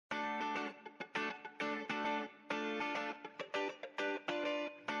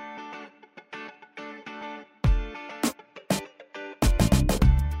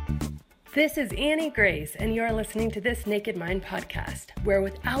This is Annie Grace, and you are listening to This Naked Mind podcast, where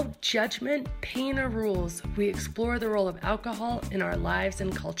without judgment, pain, or rules, we explore the role of alcohol in our lives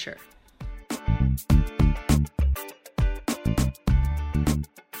and culture.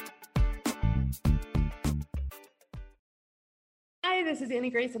 Hi, this is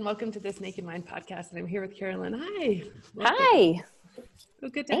Annie Grace, and welcome to This Naked Mind podcast, and I'm here with Carolyn. Hi. Welcome. Hi. So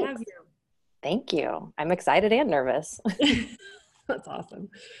good to have you. Thank you. I'm excited and nervous. That's awesome.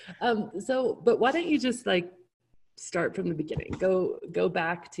 But why don't you just start from the beginning? Go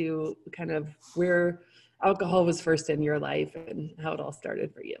back to kind of where alcohol was first in your life and how it all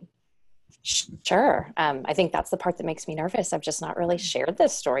started for you. Sure. I think that's the part that makes me nervous. I've just not really shared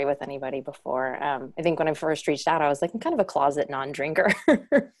this story with anybody before. I think when I first reached out, I was like, I'm kind of a closet non-drinker.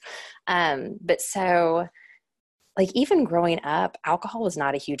 But so even growing up, alcohol was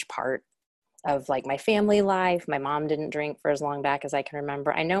not a huge part of my family life. My mom didn't drink for as long back as I can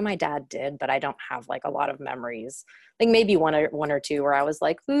remember. I know my dad did, but I don't have a lot of memories. Maybe one or two where I was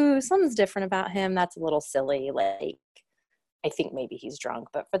like, ooh, something's different about him. That's a little silly. I think maybe he's drunk,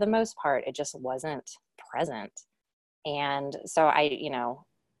 but for the most part, it just wasn't present. And so I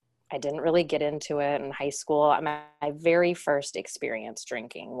didn't really get into it in high school. My very first experience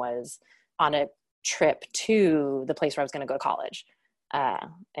drinking was on a trip to the place where I was going to go to college.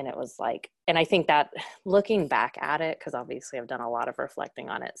 And it was and I think that looking back at it, because obviously I've done a lot of reflecting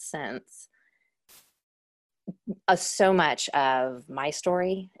on it since, so much of my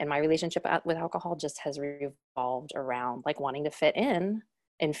story and my relationship with alcohol just has revolved around wanting to fit in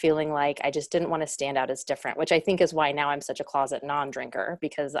and feeling like I just didn't want to stand out as different, which I think is why now I'm such a closet non-drinker,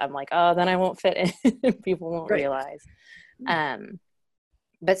 because I'm oh, then I won't fit in. People won't realize.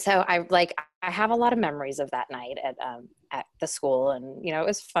 But so I have a lot of memories of that night at the school, and it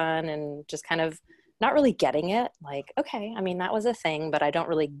was fun and just kind of not really getting it. Okay, I mean, that was a thing, but I don't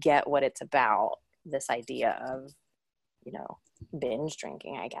really get what it's about, this idea of binge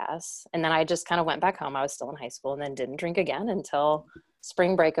drinking, I guess. And then I just kind of went back home. I was still in high school, and then didn't drink again until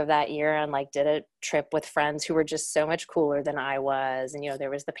spring break of that year, and did a trip with friends who were just so much cooler than I was. And there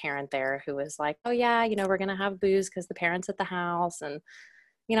was the parent there who was like, oh yeah, we're gonna have booze because the parent's at the house. And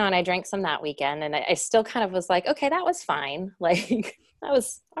and I drank some that weekend, and I still kind of was like, okay, that was fine. That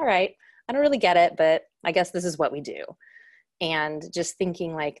was all right. I don't really get it, but I guess this is what we do. And just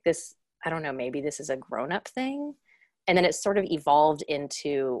thinking this, I don't know, maybe this is a grown-up thing. And then it sort of evolved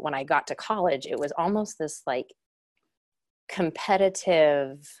into, when I got to college, it was almost this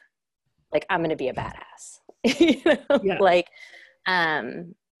competitive, I'm going to be a badass, Yeah.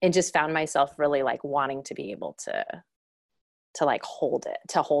 And just found myself really wanting to be able to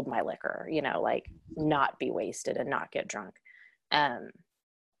hold my liquor, not be wasted and not get drunk. And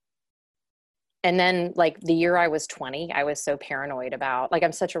then the year I was 20, I was so paranoid about,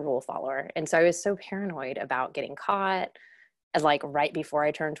 I'm such a rule follower. And so I was so paranoid about getting caught as right before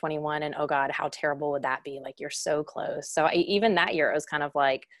I turned 21, and oh God, how terrible would that be? You're so close. So even that year, it was kind of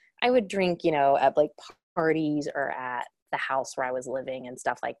I would drink, at parties or at the house where I was living and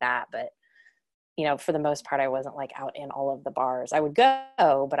stuff like that. But for the most part, I wasn't out in all of the bars. I would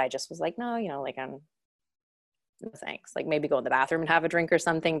go, but I just was no, no thanks. Maybe go in the bathroom and have a drink or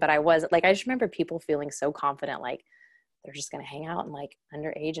something. But I wasn't I just remember people feeling so confident, they're just going to hang out and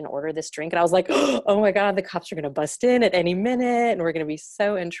underage and order this drink. And I was oh my God, the cops are going to bust in at any minute and we're going to be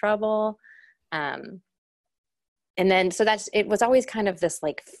so in trouble. And then, so it was always kind of this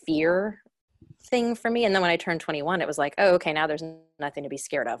fear thing for me. And then when I turned 21, it was oh, okay, now there's nothing to be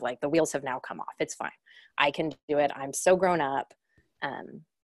scared of. The wheels have now come off. It's fine. I can do it. I'm so grown up. I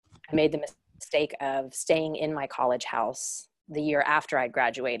made the mistake of staying in my college house the year after I'd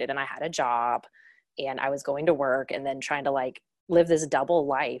graduated, and I had a job and I was going to work, and then trying to live this double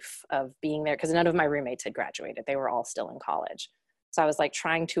life of being there, because none of my roommates had graduated. They were all still in college. So I was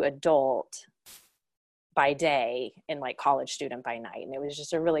trying to adult by day and college student by night. And it was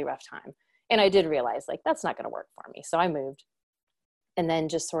just a really rough time. And I did realize that's not going to work for me. So I moved, and then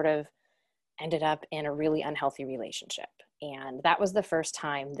just sort of ended up in a really unhealthy relationship. And that was the first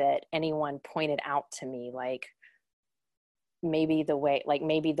time that anyone pointed out to me, maybe the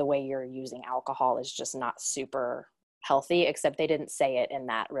way you're using alcohol is just not super healthy, except they didn't say it in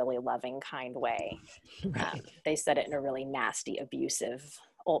that really loving, kind way. Right. They said it in a really nasty, abusive,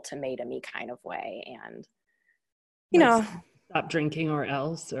 ultimatum-y kind of way. And, stop drinking or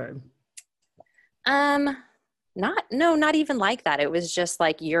else, or... not even like that. It was just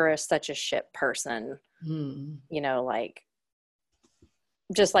you're such a shit person,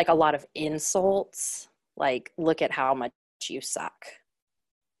 just a lot of insults, look at how much you suck,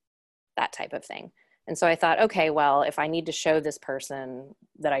 that type of thing. And so I thought, okay, well, if I need to show this person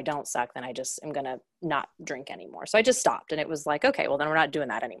that I don't suck, then I just am going to not drink anymore. So I just stopped, and it was like, okay, well, then we're not doing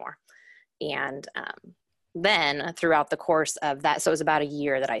that anymore. And then throughout the course of that, so it was about a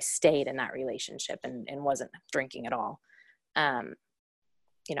year that I stayed in that relationship and wasn't drinking at all. I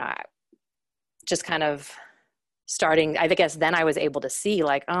just kind of starting, I guess then I was able to see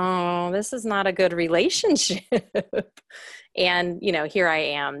like, oh, this is not a good relationship. And, here I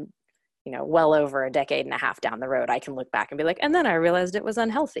am, well over a decade and a half down the road, I can look back and be like, and then I realized it was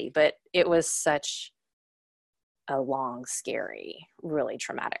unhealthy, but it was such a long, scary, really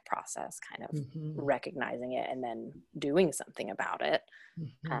traumatic process, kind of recognizing it and then doing something about it.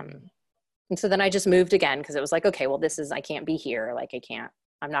 And so then I just moved again, because it was like, okay, well, I can't be here. Like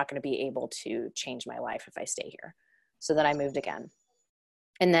I'm not going to be able to change my life if I stay here. So then I moved again.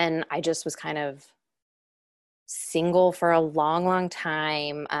 And then I just was kind of single for a long, long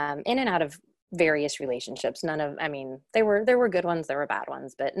time, in and out of various relationships. There were good ones, there were bad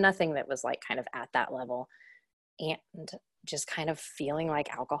ones, but nothing that was like kind of at that level. And just kind of feeling like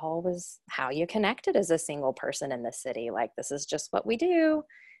alcohol was how you connected as a single person in the city. Like, this is just what we do.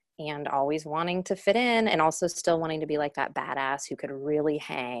 And always wanting to fit in, and also still wanting to be like that badass who could really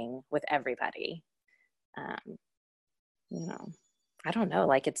hang with everybody. I don't know,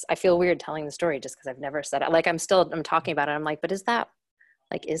 like I feel weird telling the story just because I've never said it. Like I'm talking about it. I'm like, but is that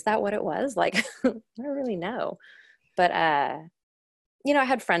what it was? Like, I don't really know. But, I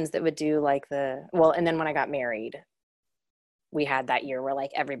had friends that would do and then when I got married, we had that year where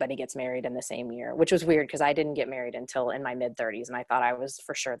like everybody gets married in the same year, which was weird because I didn't get married until in my mid-30s, and I thought I was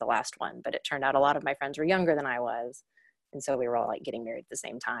for sure the last one, but it turned out a lot of my friends were younger than I was. And so we were all like getting married at the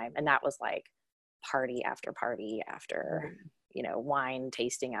same time. And that was like party after wine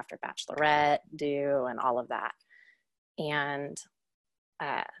tasting after bachelorette due and all of that. And,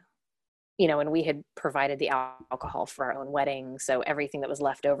 and we had provided the alcohol for our own wedding. So everything that was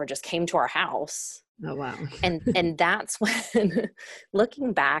left over just came to our house. Oh, wow. and that's when,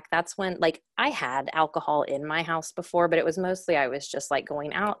 looking back, that's when like I had alcohol in my house before, but it was mostly, I was just like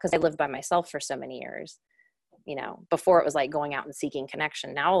going out because I lived by myself for so many years. Before it was like going out and seeking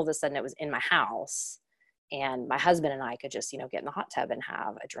connection. Now all of a sudden it was in my house, and my husband and I could just, get in the hot tub and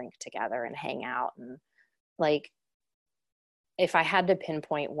have a drink together and hang out. And like, if I had to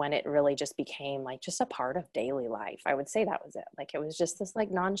pinpoint when it really just became like just a part of daily life, I would say that was it. Like, it was just this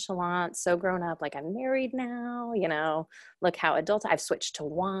like nonchalant, so grown up, like I'm married now, look how adult I've switched to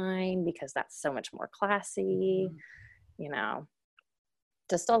wine because that's so much more classy,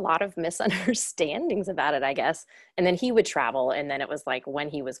 just a lot of misunderstandings about it, I guess. And then he would travel. And then it was like, when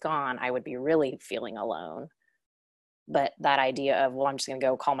he was gone, I would be really feeling alone. But that idea of, well, I'm just going to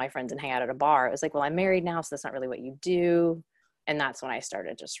go call my friends and hang out at a bar. It was like, well, I'm married now, so that's not really what you do. And that's when I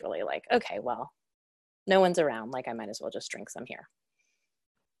started just really like, okay, well, no one's around. Like, I might as well just drink some here.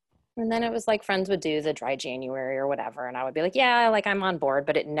 And then it was like friends would do the dry January or whatever. And I would be like, yeah, like I'm on board,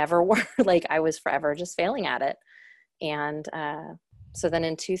 but it never worked. Like I was forever just failing at it. And, so then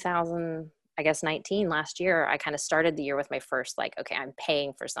in 2019, last year, I kind of started the year with my first, like, okay, I'm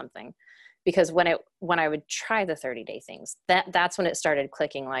paying for something. Because when I would try the 30-day things, that's when it started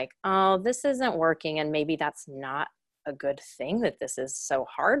clicking like, oh, this isn't working. And maybe that's not a good thing that this is so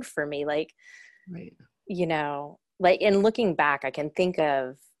hard for me. Like, right. Like in looking back, I can think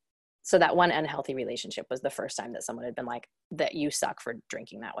of, so that one unhealthy relationship was the first time that someone had been like, that you suck for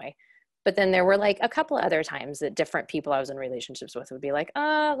drinking that way. But then there were like a couple of other times that different people I was in relationships with would be like,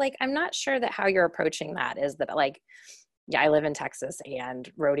 like, I'm not sure that how you're approaching that is that like, yeah, I live in Texas and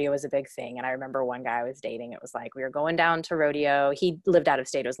rodeo is a big thing. And I remember one guy I was dating, it was like, we were going down to rodeo. He lived out of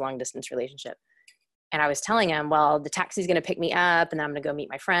state. It was a long distance relationship. And I was telling him, well, the taxi's going to pick me up and I'm going to go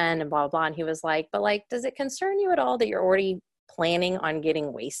meet my friend and blah, blah, blah. And he was like, but like, does it concern you at all that you're already planning on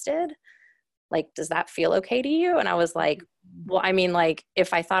getting wasted? Like, does that feel okay to you? And I was like, well, I mean, like,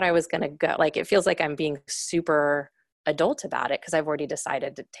 if I thought I was going to go, like, it feels like I'm being super adult about it because I've already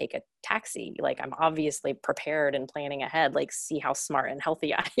decided to take a taxi. Like, I'm obviously prepared and planning ahead, like, see how smart and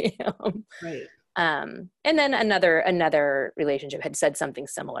healthy I am. Right. And then another relationship had said something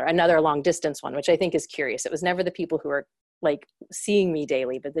similar, another long distance one, which I think is curious. It was never the people who are like seeing me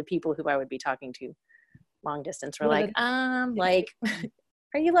daily, but the people who I would be talking to long distance were like,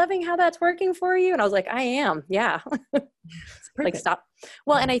 are you loving how that's working for you? And I was like, I am. Yeah. Like, stop.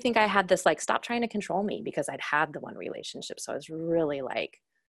 Well, and I think I had this, like, stop trying to control me because I'd had the one relationship. So I was really like,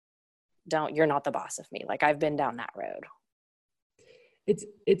 you're not the boss of me. Like, I've been down that road. It's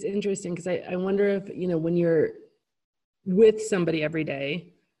interesting because I wonder if, when you're with somebody every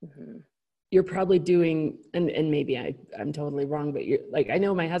day, you're probably doing, and maybe I'm totally wrong, but you're like, I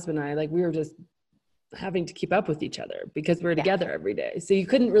know my husband and I, like, we were just having to keep up with each other because we're Yeah. together every day. So you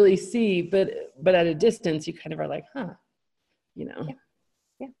couldn't really see, but at a distance, you kind of are like, huh, you know. Yeah.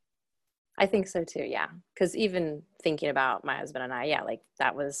 Yeah. I think so too. Yeah. Because even thinking about my husband and I, yeah, like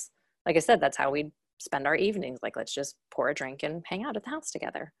that was, like I said, that's how we spend our evenings. Like, let's just pour a drink and hang out at the house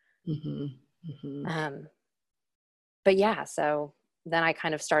together. Mm-hmm. Mm-hmm. But yeah, so then I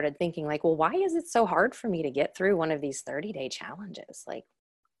kind of started thinking like, well, why is it so hard for me to get through one of these 30-day challenges? Like,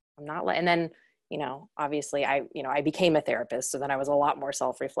 I'm not and then, obviously I became a therapist. So then I was a lot more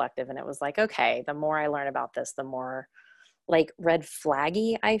self-reflective, and it was like, okay, the more I learn about this, the more like red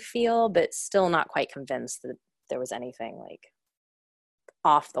flaggy I feel, but still not quite convinced that there was anything like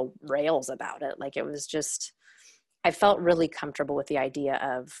off the rails about it. Like, it was just, I felt really comfortable with the idea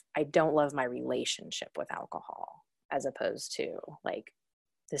of, I don't love my relationship with alcohol, as opposed to like,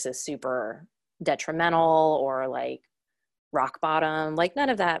 this is super detrimental or like rock bottom. Like, none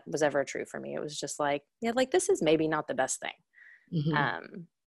of that was ever true for me. It was just like, yeah, like this is maybe not the best thing. Mm-hmm.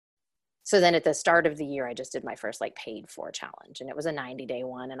 So then at the start of the year, I just did my first like paid for challenge, and it was a 90-day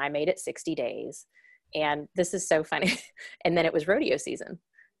one, and I made it 60 days. And this is so funny. And then it was rodeo season,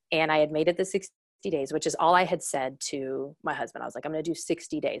 and I had made it the 60 days, which is all I had said to my husband. I was like, I'm going to do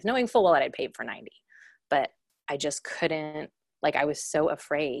 60 days, knowing full well that I'd paid for 90, but I just couldn't, like, I was so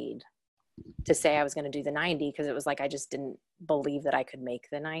afraid to say I was going to do the 90, because it was like, I just didn't believe that I could make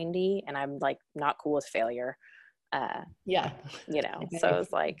the 90. And I'm like, not cool with failure. Yeah. So I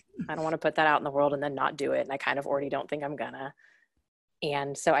was like, I don't want to put that out in the world and then not do it. And I kind of already don't think I'm gonna.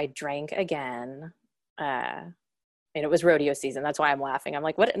 And so I drank again. And it was rodeo season. That's why I'm laughing. I'm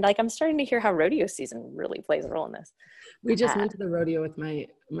like, what? Like, I'm starting to hear how rodeo season really plays a role in this. We just went to the rodeo with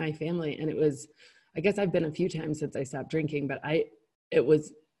my family, and it was, I guess I've been a few times since I stopped drinking, but it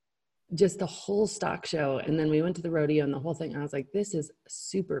was just the whole stock show. And then we went to the rodeo and the whole thing. I was like, this is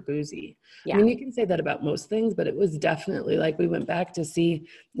super boozy. Yeah. I mean, you can say that about most things, but it was definitely like, we went back to see,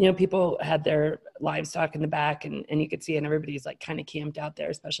 people had their livestock in the back, and you could see, and everybody's like kind of camped out there,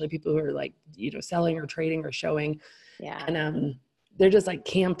 especially people who are like, selling or trading or showing. Yeah. And, they're just like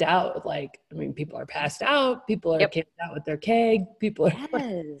camped out. Like, I mean, people are passed out. People are camped out with their keg. People are like,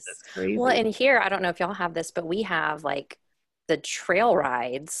 that's crazy. Well, and here, I don't know if y'all have this, but we have like the trail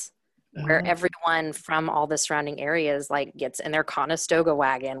rides where everyone from all the surrounding areas like gets in their Conestoga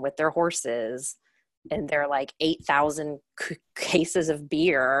wagon with their horses, and they're like 8,000 cases of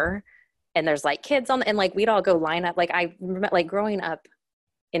beer, and there's like kids and like we'd all go line up. Like, I remember like growing up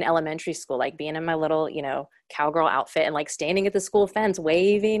in elementary school, like being in my little, cowgirl outfit and like standing at the school fence,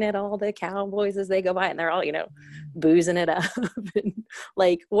 waving at all the cowboys as they go by, and they're all, boozing it up. And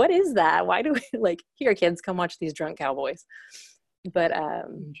like, what is that? Why do we like, here kids, come watch these drunk cowboys? But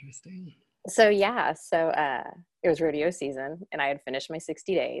interesting. So yeah, it was rodeo season, and I had finished my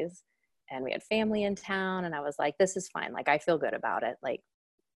 60 days, and we had family in town, and I was like, this is fine. Like, I feel good about it. Like,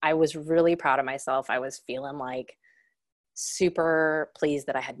 I was really proud of myself. I was feeling like super pleased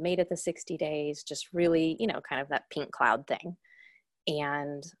that I had made it the 60 days, just really, kind of that pink cloud thing.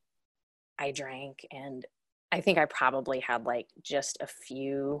 And I drank, and I think I probably had like just a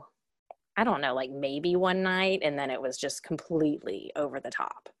few, I don't know, like maybe one night, and then it was just completely over the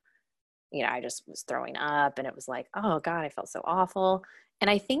top. I just was throwing up, and it was like, oh God, I felt so awful. And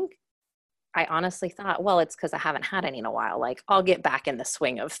I think I honestly thought, well, it's because I haven't had any in a while. Like, I'll get back in the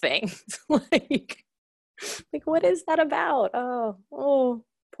swing of things. like, what is that about? Oh,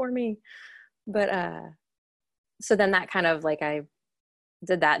 poor me. But so then that kind of like, I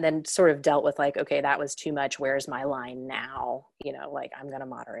did that, and then sort of dealt with like, okay, that was too much. Where's my line now? Like, I'm going to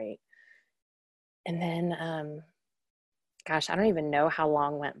moderate. And then, gosh, I don't even know how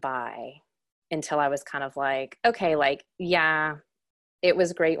long went by until I was kind of like, okay, like, yeah, it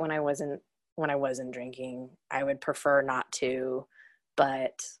was great when I wasn't drinking. I would prefer not to,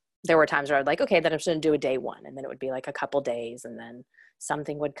 but there were times where I was like, okay, then I'm just going to do a day one. And then it would be like a couple days, and then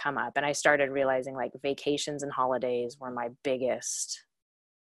something would come up. And I started realizing like vacations and holidays were my biggest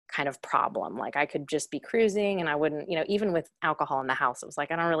kind of problem. Like, I could just be cruising, and I wouldn't, even with alcohol in the house, it was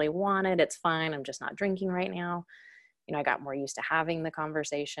like, I don't really want it. It's fine. I'm just not drinking right now. I got more used to having the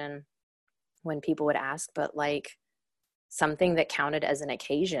conversation when people would ask, but like something that counted as an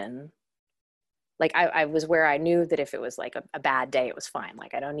occasion, like I was where I knew that if it was like a bad day, it was fine.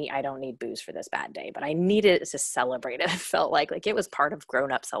 Like, I don't need booze for this bad day, but I needed to celebrate it. I felt like it was part of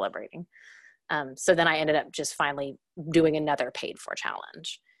grown up celebrating. So then I ended up just finally doing another paid for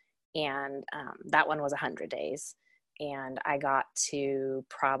challenge. And that one was 100 days. And I got to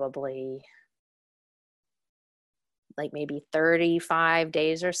probably like maybe 35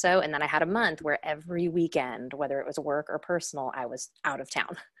 days or so. And then I had a month where every weekend, whether it was work or personal, I was out of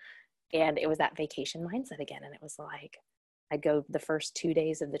town. And it was that vacation mindset again. And it was like, I'd go the first 2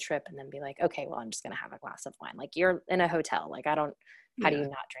 days of the trip and then be like, okay, well, I'm just going to have a glass of wine. Like, you're in a hotel. Like, how do you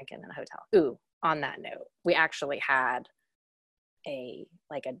not drink in a hotel? Ooh, on that note, we actually had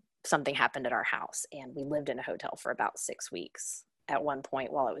something happened at our house, and we lived in a hotel for about 6 weeks at one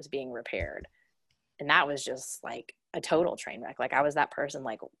point while it was being repaired. And that was just like a total train wreck. Like, I was that person,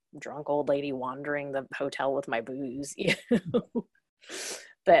 like, drunk old lady wandering the hotel with my booze, you know?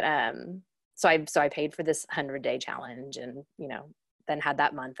 But so I paid for this 100-day challenge, and, you know, then had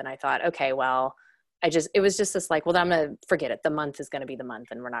that month, and I thought, okay, well, it was just this like, well, I'm going to forget it. The month is going to be the month,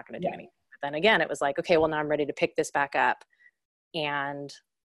 and we're not going to do anything. But then again, it was like, okay, well, now I'm ready to pick this back up. And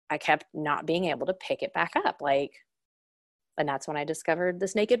I kept not being able to pick it back up. Like, and that's when I discovered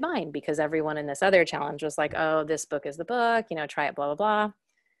This Naked Mind, because everyone in this other challenge was like, oh, this book is the book, you know, try it, blah, blah, blah.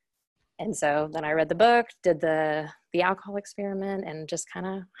 And so then I read the book, did the alcohol experiment, and just kind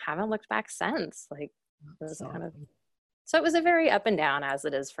of haven't looked back since. Like, it was kind of, so it was a very up and down, as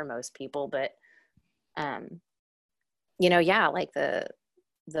it is for most people. But, you know, yeah, like the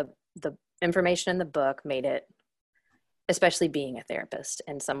information in the book made it, especially being a therapist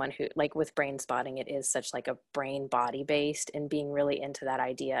and someone who, like, with brain spotting, it is such like a brain body based, and being really into that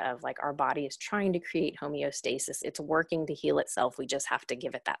idea of like, our body is trying to create homeostasis. It's working to heal itself. We just have to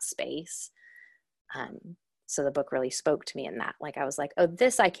give it that space. So the book really spoke to me in that. Like, I was like, oh,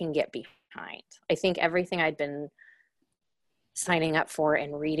 this I can get behind. I think everything I'd been signing up for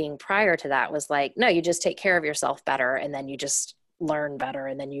and reading prior to that was like, no, you just take care of yourself better, and then you just learn better,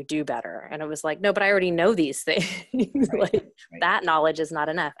 and then you do better. And it was like, no, but I already know these things. Like, that knowledge is not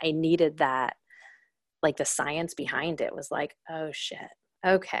enough. I needed that, like, the science behind it was like, oh shit,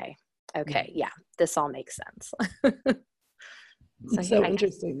 okay, yeah, this all makes sense. So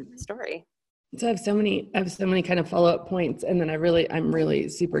interesting story. So I have so many kind of follow-up points, and then I'm really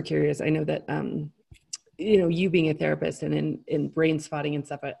super curious. I know that you know, you being a therapist and in brain spotting and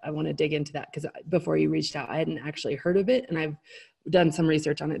stuff, I want to dig into that, because before you reached out, I hadn't actually heard of it, and I've done some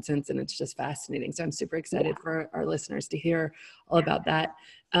research on it since, and it's just fascinating. So I'm super excited for our listeners to hear all about that.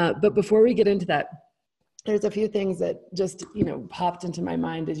 But before we get into that, there's a few things that just, you know, popped into my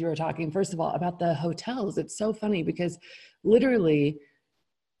mind as you were talking. First of all, about the hotels. It's so funny because literally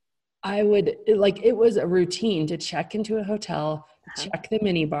it was a routine to check into a hotel, check the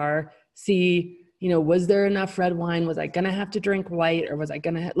minibar, see, you know, was there enough red wine? Was I going to have to drink white, or was I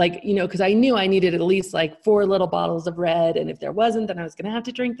going to you know, cause I knew I needed at least like 4 little bottles of red. And if there wasn't, then I was going to have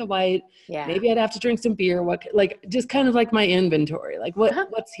to drink the white. Yeah. Maybe I'd have to drink some beer. Just kind of like my inventory, like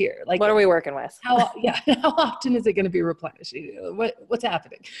what's here? Like, what are we working with? How often is it going to be replenished? You know, what's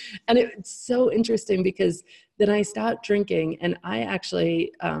happening? And it's so interesting because then I stopped drinking, and I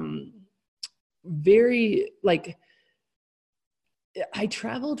actually, I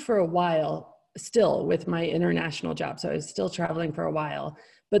traveled for a while still with my international job. So I was still traveling for a while,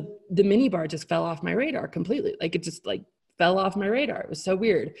 but the minibar just fell off my radar completely. Like, it just like fell off my radar. It was so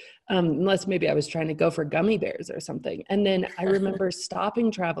weird. Unless maybe I was trying to go for gummy bears or something. And then I remember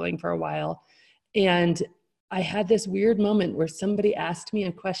stopping traveling for a while, and I had this weird moment where somebody asked me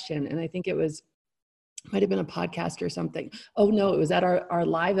a question, and I think might have been a podcast or something. Oh no, it was at our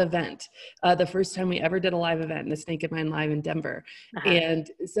live event. The first time we ever did a live event, This Naked Mind Live in Denver. And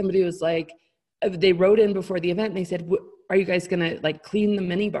somebody was like, they wrote in before the event and they said, are you guys going to like clean the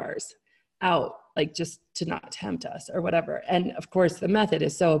mini bars out? Like, just to not tempt us or whatever. And of course the method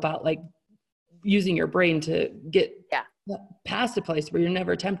is so about like using your brain to get past a place where you're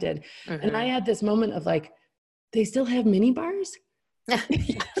never tempted. And I had this moment of like, they still have mini bars? Like,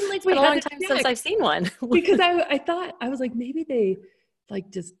 it's been a long time since I've seen one. Because I thought, I was like, maybe they like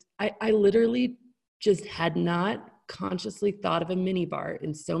I literally just had not consciously thought of a mini bar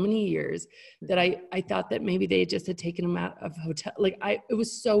in so many years that I thought that maybe they just had taken them out of hotel. Like, it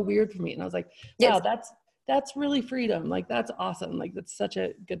was so weird for me. And I was like, wow, that's really freedom. Like, that's awesome. Like, that's such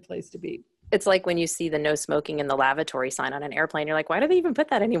a good place to be. It's like when you see the no smoking in the lavatory sign on an airplane, you're like, why do they even put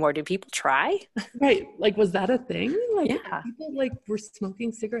that anymore? Do people try? Right. Like, was that a thing? Like, people like were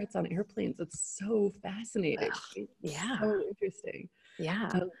smoking cigarettes on airplanes. It's so fascinating. Yeah. So interesting. Yeah.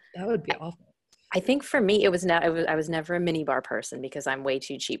 That would be awful. I think for me, I was never a minibar person because I'm way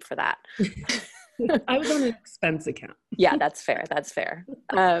too cheap for that. I was on an expense account. Yeah, that's fair. That's fair.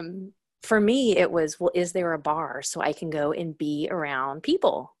 For me, it was, well, is there a bar so I can go and be around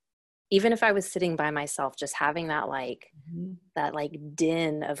people? Even if I was sitting by myself, just having that that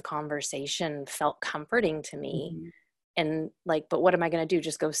din of conversation felt comforting to me. And like, but what am I going to do?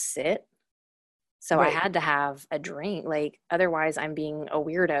 Just go sit? So I had to have a drink. Like, otherwise I'm being a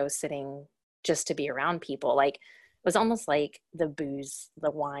weirdo sitting just to be around people. Like, was almost like the booze,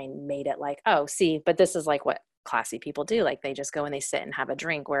 the wine made it like, oh, see, but this is like what classy people do. Like they just go and they sit and have a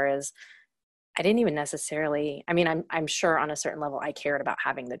drink. Whereas I didn't even necessarily, I mean, I'm sure on a certain level I cared about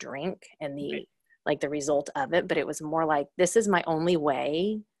having the drink and the, like the result of it, but it was more like, this is my only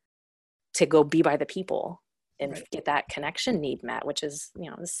way to go be by the people and get that connection need met, which is, you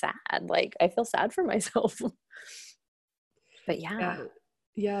know, sad. Like I feel sad for myself. But yeah,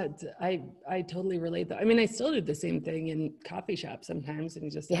 I totally relate that. I mean, I still do the same thing in coffee shops sometimes, and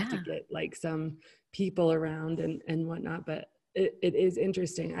you just have to get like some people around and whatnot. But it is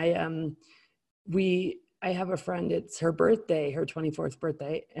interesting. I have a friend, it's her birthday, her 24th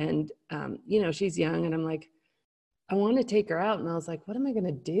birthday. And, you know, she's young and I'm like, I want to take her out. And I was like, what am I going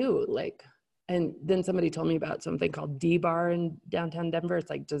to do? Like, and then somebody told me about something called D Bar in downtown Denver. It's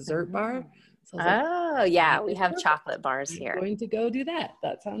like dessert bar. So I was like, we have chocolate bars here. I'm going to go do that.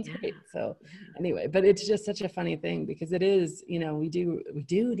 That sounds great. So anyway, but it's just such a funny thing because it is, you know, we do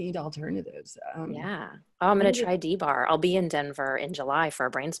need alternatives. I'm going to try D Bar. I'll be in Denver in July for a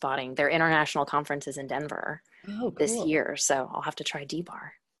brain spotting. Their international conference is in Denver this year. So I'll have to try D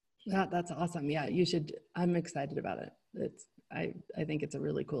Bar. That's awesome. Yeah, you should. I'm excited about it. I think it's a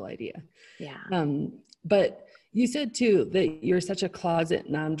really cool idea. Yeah. But you said too that you're such a closet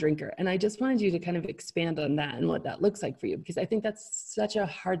non-drinker, and I just wanted you to kind of expand on that and what that looks like for you, because I think that's such a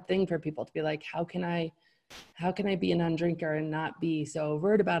hard thing for people to be like, how can I be a non-drinker and not be so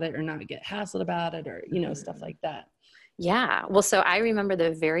overt about it or not get hassled about it or, you know, stuff like that. Yeah. Well, so I remember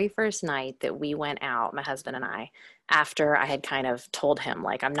the very first night that we went out, my husband and I, after I had kind of told him,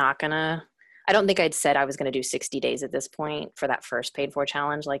 like, I don't think I'd said I was going to do 60 days at this point for that first paid for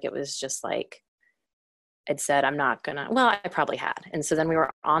challenge. Like, it was just like, I'd said, I probably had. And so then we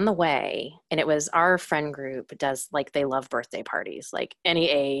were on the way, and it was our friend group does, like, they love birthday parties, like any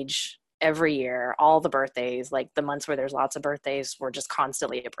age, every year, all the birthdays, like the months where there's lots of birthdays, we're just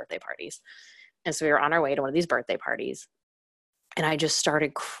constantly at birthday parties. And so we were on our way to one of these birthday parties, and I just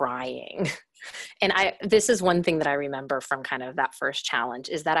started crying. And this is one thing that I remember from kind of that first challenge,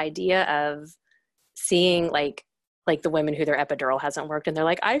 is that idea of seeing like the women who their epidural hasn't worked and they're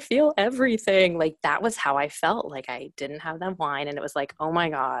like, I feel everything. Like that was how I felt. Like I didn't have that wine, and it was like, oh my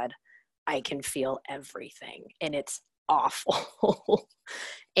God, I can feel everything. And it's awful.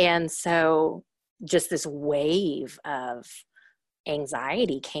 And so just this wave of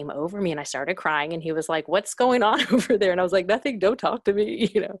anxiety came over me, and I started crying, and he was like, what's going on over there? And I was like, nothing, don't talk to me,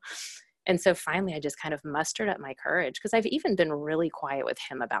 you know? And so finally I just kind of mustered up my courage, because I've even been really quiet with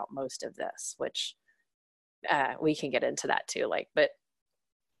him about most of this, which we can get into that too. Like, but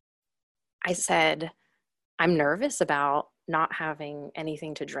I said, I'm nervous about not having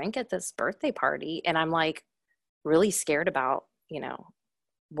anything to drink at this birthday party. And I'm like really scared about, you know,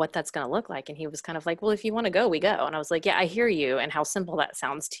 what that's going to look like. And he was kind of like, well, if you want to go, we go. And I was like, yeah, I hear you and how simple that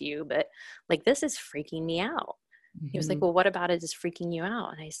sounds to you, but like, this is freaking me out. Mm-hmm. He was like, well, what about it is freaking you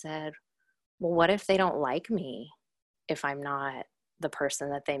out? And I said, well, what if they don't like me if I'm not the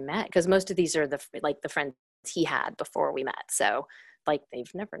person that they met? Because most of these are the friends he had before we met. So like, they've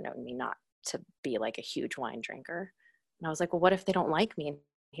never known me not to be like a huge wine drinker. And I was like, well, what if they don't like me? And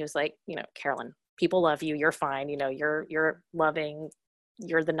he was like, you know, Carolyn, people love you. You're fine. You know, you're loving,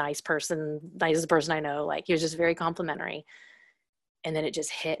 you're the nicest person I know. Like, he was just very complimentary. And then it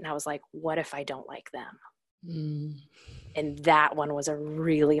just hit. And I was like, what if I don't like them? Mm. And that one was a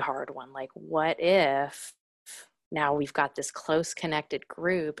really hard one. Like, what if now we've got this close connected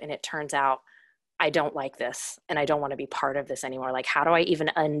group and it turns out I don't like this and I don't want to be part of this anymore. Like, how do I even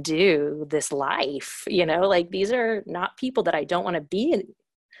undo this life? You know, like, these are not people that I don't want to be in,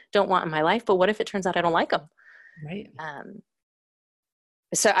 don't want in my life, but what if it turns out I don't like them? Right.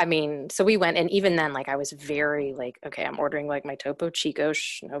 So, I mean, so we went, and even then, like, I was very like, okay, I'm ordering like my Topo Chico,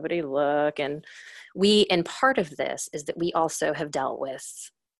 nobody look. And part of this is that we also have dealt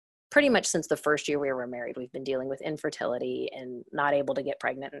with, pretty much since the first year we were married, we've been dealing with infertility and not able to get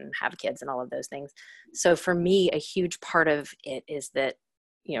pregnant and have kids and all of those things. So for me, a huge part of it is that,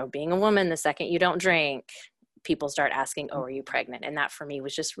 you know, being a woman, the second you don't drink, people start asking, oh, are you pregnant? And that for me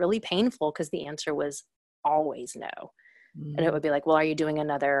was just really painful, because the answer was always no. Mm. And it would be like, well, are you doing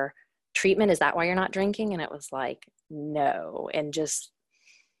another treatment? Is that why you're not drinking? And it was like, no. And just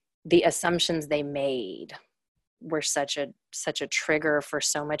the assumptions they made were such a trigger for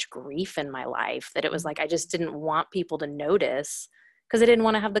so much grief in my life, that it was like, I just didn't want people to notice, because I didn't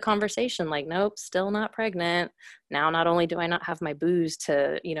want to have the conversation like, nope, still not pregnant. Now, not only do I not have my booze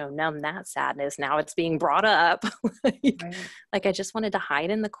to, you know, numb that sadness, now it's being brought up. Like, I just wanted to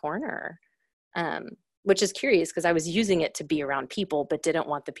hide in the corner, which is curious, because I was using it to be around people, but didn't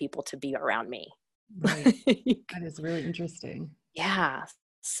want the people to be around me. Right. That is really interesting. Yeah.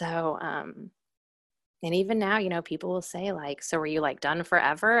 So, and even now, you know, people will say like, so are you like done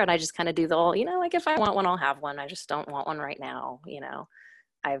forever? And I just kind of do the whole, you know, like if I want one, I'll have one. I just don't want one right now. You know,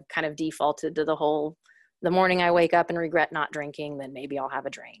 I've kind of defaulted to the whole, the morning I wake up and regret not drinking, then maybe I'll have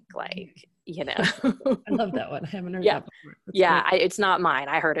a drink. Like, you know. I love that one. I haven't heard Yeah. that before. That's Yeah. great. It's not mine.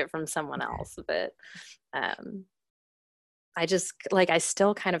 I heard it from someone else, but, I just like, I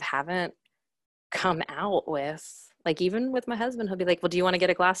still kind of haven't come out with, like, even with my husband, he'll be like, well, do you want to get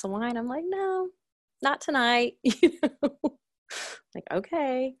a glass of wine? I'm like, no, not tonight. You know? Like,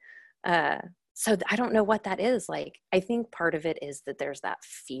 okay. Uh, so I don't know what that is. Like, I think part of it is that there's that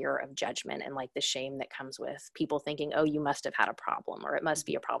fear of judgment and like the shame that comes with people thinking, oh, you must have had a problem or it must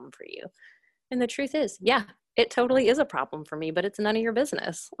be a problem for you. And the truth is, yeah, it totally is a problem for me, but it's none of your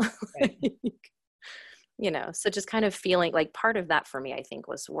business. Right. You know, so just kind of feeling like part of that for me, I think,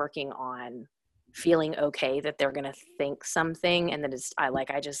 was working on feeling okay that they're going to think something. And that it's,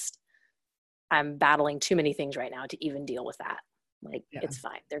 I'm battling too many things right now to even deal with that. Like, Yeah. it's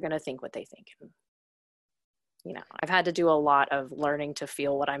fine. They're going to think what they think. And, you know, I've had to do a lot of learning to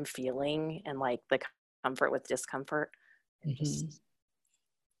feel what I'm feeling and like the comfort with discomfort. And just,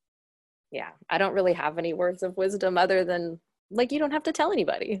 yeah, I don't really have any words of wisdom other than like, you don't have to tell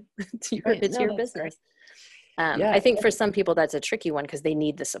anybody. It's No, your that's business. Yeah. I think for some people that's a tricky one because they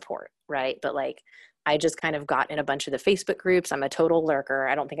need the support, right? But like, I just kind of got in a bunch of the Facebook groups. I'm a total lurker.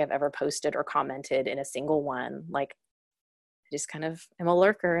 I don't think I've ever posted or commented in a single one. Like, I just kind of am a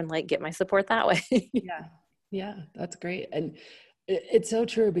lurker and like get my support that way. Yeah. Yeah. That's great. And it's so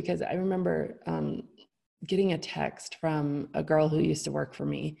true because I remember getting a text from a girl who used to work for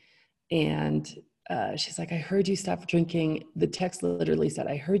me. And she's like, I heard you stop drinking. The text literally said,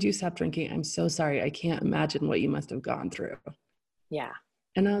 I heard you stop drinking. I'm so sorry. I can't imagine what you must have gone through. Yeah.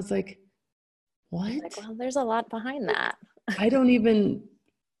 And I was like, what? Like, well, there's a lot behind that. I don't even,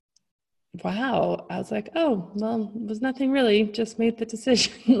 wow. I was like, oh, well, it was nothing really, just made the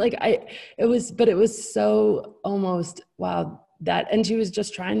decision. But it was so almost, wow, that, and she was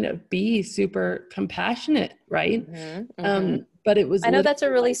just trying to be super compassionate, right? Mm-hmm, mm-hmm. But it was I know literally that's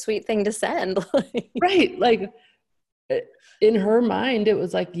a really sweet thing to send. right. Like in her mind, it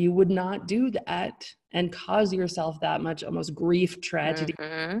was like, you would not do that and cause yourself that much almost grief, tragedy,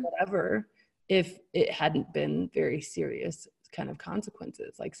 Mm-hmm. whatever, if it hadn't been very serious kind of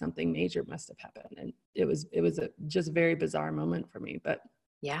consequences, like something major must have happened. And it was a just very bizarre moment for me, but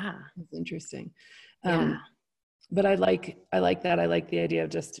Yeah. it's interesting. Yeah. But I like that. I like the idea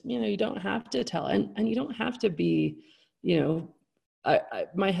of just, you know, you don't have to tell, and you don't have to be, you know,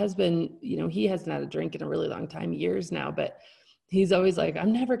 my husband, you know, he hasn't had a drink in a really long time, years now, but he's always like,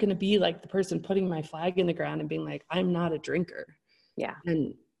 I'm never going to be like the person putting my flag in the ground and being like, I'm not a drinker. Yeah.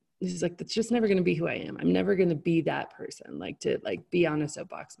 And he's like, that's just never going to be who I am. I'm never going to be that person, like to like be on a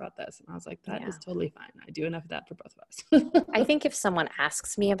soapbox about this. And I was like, that is totally fine. I do enough of that for both of us. I think if someone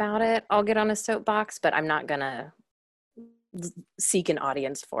asks me about it, I'll get on a soapbox, but I'm not going to seek an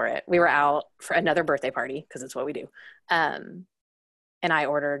audience for it. We were out for another birthday party because it's what we do. And I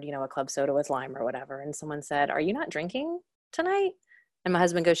ordered, you know, a club soda with lime or whatever. And someone said, are you not drinking tonight? And my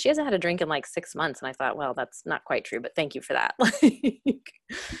husband goes, she hasn't had a drink in like 6 months. And I thought, well, that's not quite true, but thank you for that.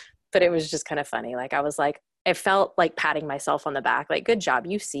 But it was just kind of funny. Like, I was like, I felt like patting myself on the back, like, good job.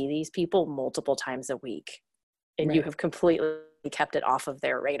 You see these people multiple times a week and Right. you have completely kept it off of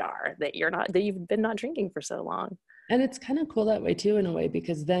their radar that you've been not drinking for so long. And it's kind of cool that way too, in a way,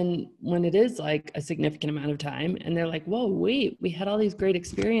 because then when it is like a significant amount of time and they're like, whoa, wait, we had all these great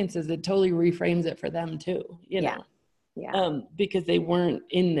experiences, it totally reframes it for them too, you know? Yeah. Because they weren't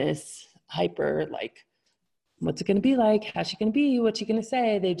in this hyper, like, what's it going to be like? How's she going to be? What's she going to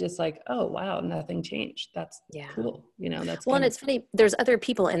say? They just like, oh, wow, nothing changed. That's cool. You know, that's well, and it's funny. There's other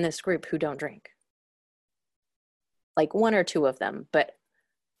people in this group who don't drink, like 1 or 2 of them, but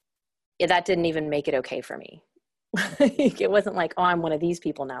that didn't even make it okay for me. Like, it wasn't like, oh, I'm one of these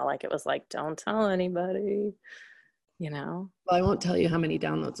people now. Like, it was like, don't tell anybody, you know? Well, I won't tell you how many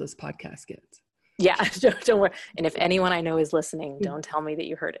downloads this podcast gets. Yeah, don't worry. And if anyone I know is listening, don't tell me that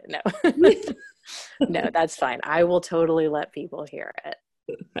you heard it. No, no, that's fine. I will totally let people hear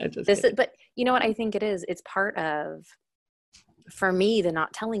it. But you know what I think it is? It's part of, for me, the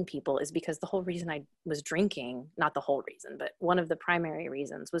not telling people is because the whole reason I was drinking, not the whole reason, but one of the primary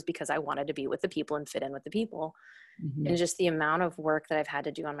reasons was because I wanted to be with the people and fit in with the people. Mm-hmm. And just the amount of work that I've had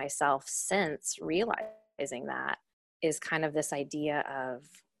to do on myself since realizing that is kind of this idea of,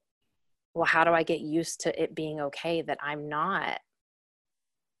 well, how do I get used to it being okay that I'm not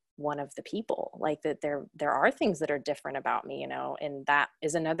one of the people, like that there are things that are different about me, you know, and that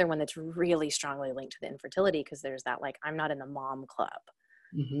is another one that's really strongly linked to the infertility, because there's that, like, I'm not in the mom club,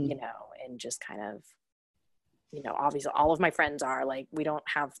 Mm-hmm. you know, and just kind of, you know, obviously all of my friends are like, we don't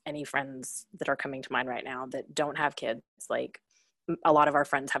have any friends that are coming to mind right now that don't have kids. Like a lot of our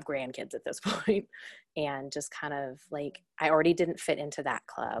friends have grandkids at this point. And just kind of like, I already didn't fit into that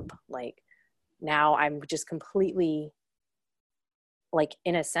club. Like now I'm just completely, like,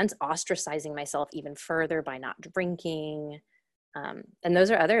 in a sense, ostracizing myself even further by not drinking. And those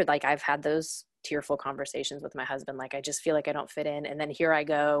are other, like, I've had those tearful conversations with my husband. Like, I just feel like I don't fit in. And then here I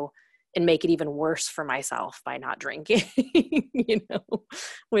go and make it even worse for myself by not drinking, you know,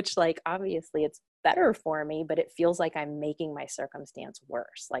 which, like, obviously it's better for me, but it feels like I'm making my circumstance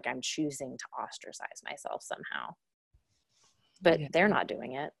worse. Like I'm choosing to ostracize myself somehow. But Yeah. they're not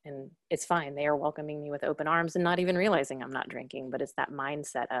doing it, and it's fine. They are welcoming me with open arms and not even realizing I'm not drinking. But it's that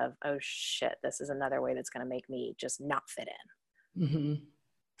mindset of, oh shit, this is another way that's going to make me just not fit in. Mm-hmm.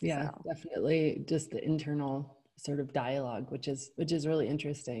 Yeah, So definitely. Just the internal sort of dialogue, which is really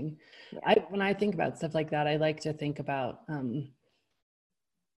interesting. yeah, When I think about stuff like that, I like to think about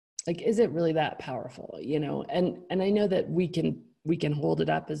like, is it really that powerful, you know? And I know that we can hold it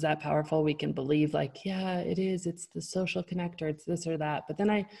up as that powerful. We can believe like, yeah, it is, it's the social connector, it's this or that. But then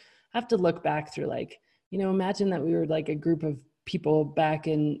I have to look back through, like, you know, imagine that we were like a group of people back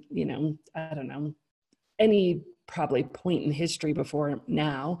in, you know, I don't know, any probably point in history before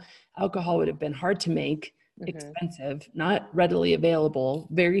now. Alcohol would have been hard to make, mm-hmm. expensive, not readily available,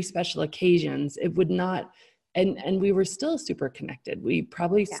 very special occasions. It would not, and we were still super connected. We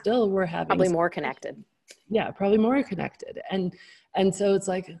probably Yeah, still were having, probably more connected. yeah, probably more connected. And so it's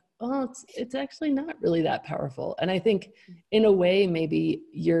like, oh, it's actually not really that powerful. And I think in a way, maybe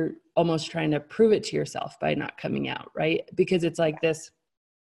you're almost trying to prove it to yourself by not coming out, right? Because it's like this,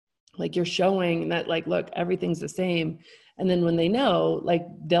 like you're showing that, like, look, everything's the same. And then when they know, like,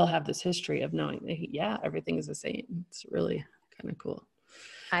 they'll have this history of knowing that, yeah, everything is the same. It's really kind of cool.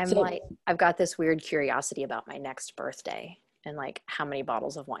 I'm So like, I've got this weird curiosity about my next birthday and like how many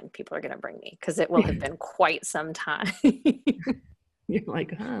bottles of wine people are going to bring me, because it will have been quite some time. you're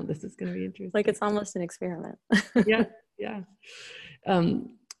like, this is going to be Like interesting. it's almost an experiment. Yeah. Yeah.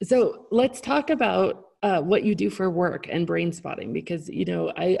 So let's talk about what you do for work and brain spotting, because, you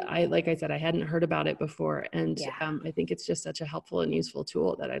know, I like I said, I hadn't heard about it before. And Yeah. I think it's just such a helpful and useful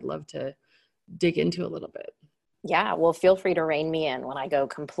tool that I'd love to dig into a little bit. Yeah. Well, feel free to rein me in when I go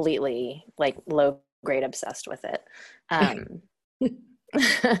completely like low grade obsessed with it. Um,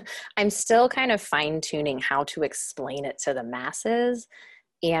 I'm still kind of fine tuning how to explain it to the masses.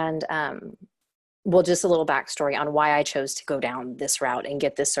 And well, just a little backstory on why I chose to go down this route and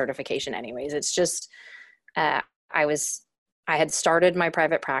get this certification anyways. It's just, uh, I was, I had started my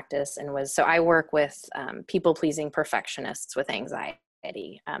private practice and so I work with people pleasing perfectionists with anxiety.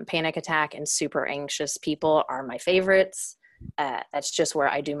 Panic attack and super anxious people are my favorites. That's just where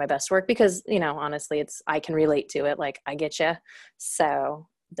I do my best work because, you know, honestly, I can relate to it. Like I get you. So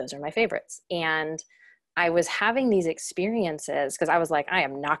those are my favorites. And I was having these experiences because I was like, I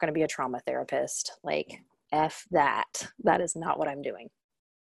am not going to be a trauma therapist. Like, F that. That is not what I'm doing.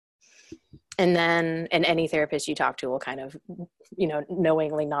 And then, and any therapist you talk to will kind of, you know,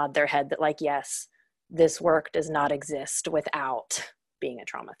 knowingly nod their head that, like, yes, this work does not exist without being a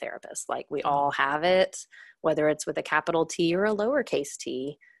trauma therapist. Like, we all have it, whether it's with a capital T or a lowercase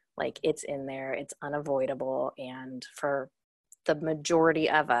t, like, it's in there, it's unavoidable. And for the majority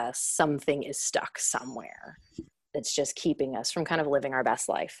of us, something is stuck somewhere that's just keeping us from kind of living our best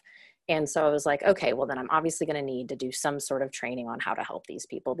life. And so I was like, okay, well then I'm obviously going to need to do some sort of training on how to help these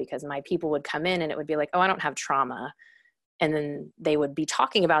people, because my people would come in and it would be like, oh, I don't have trauma. And then they would be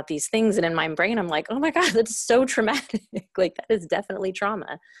talking about these things. And in my brain, I'm like, oh my God, that's so traumatic. Like that is definitely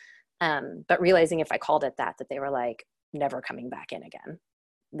trauma. But realizing if I called it that they were like never coming back in again,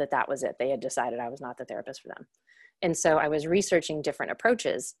 that was it. They had decided I was not the therapist for them. And so I was researching different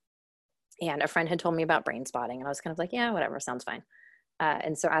approaches, and a friend had told me about brain spotting, and I was kind of like, yeah, whatever, sounds fine.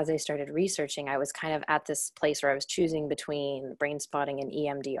 And so as I started researching, I was kind of at this place where I was choosing between brain spotting and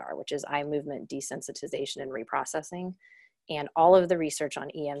EMDR, which is eye movement desensitization and reprocessing. And all of the research on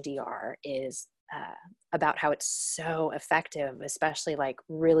EMDR is about how it's so effective, especially like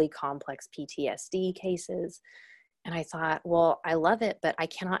really complex PTSD cases. And I thought, well, I love it, but I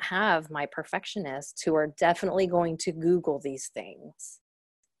cannot have my perfectionists who are definitely going to Google these things,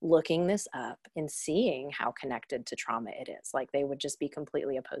 looking this up and seeing how connected to trauma it is. Like they would just be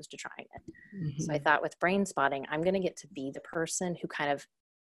completely opposed to trying it. So I Mm-hmm. thought with brain spotting, I'm going to get to be the person who kind of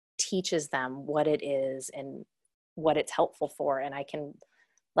teaches them what it is and what it's helpful for. And I can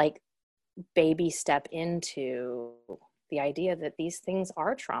like baby step into the idea that these things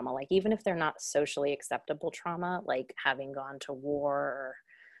are trauma. Like, even if they're not socially acceptable trauma, like having gone to war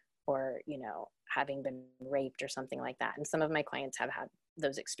or, you know, having been raped or something like that. And some of my clients have had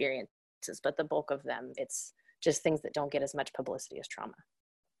those experiences, but the bulk of them, it's just things that don't get as much publicity as trauma.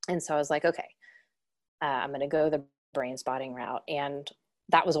 And so I was like, okay, I'm going to go the brain spotting route. And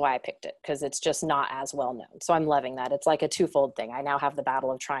that was why I picked it, because it's just not as well known. So I'm loving that. It's like a twofold thing. I now have the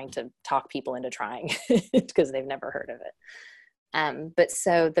battle of trying to talk people into trying because they've never heard of it. But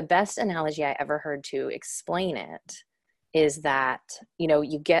so the best analogy I ever heard to explain it is that, you know,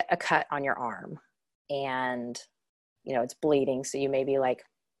 you get a cut on your arm and, you know, it's bleeding. So you maybe like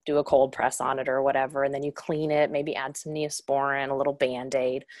do a cold press on it or whatever, and then you clean it, maybe add some Neosporin, a little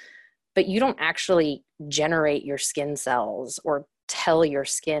Band-Aid, but you don't actually generate your skin cells or tell your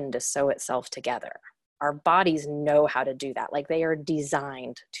skin to sew itself together. Our bodies know how to do that. Like, they are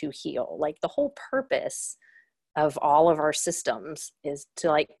designed to heal. Like, the whole purpose of all of our systems is to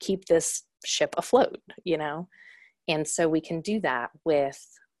like keep this ship afloat, you know? And so we can do that with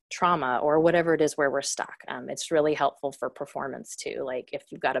trauma or whatever it is where we're stuck. It's really helpful for performance too. Like, if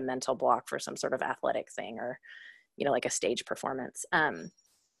you've got a mental block for some sort of athletic thing or, you know, like a stage performance.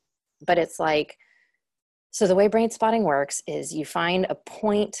 But it's like, so the way brain spotting works is you find a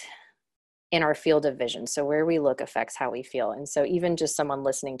point in our field of vision. So where we look affects how we feel. And so even just someone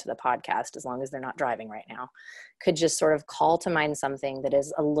listening to the podcast, as long as they're not driving right now, could just sort of call to mind something that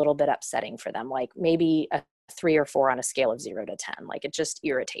is a little bit upsetting for them. Like maybe a 3 or 4 on a scale of 0 to 10, like it just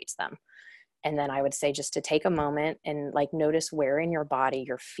irritates them. And then I would say just to take a moment and like notice where in your body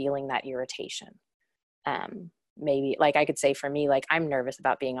you're feeling that irritation. Maybe like I could say for me, like I'm nervous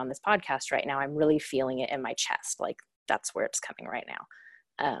about being on this podcast right now. I'm really feeling it in my chest. Like that's where it's coming right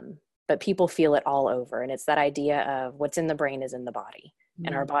now. But people feel it all over. And it's that idea of what's in the brain is in the body.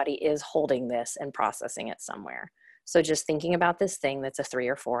 And our body is holding this and processing it somewhere. So just thinking about this thing that's a 3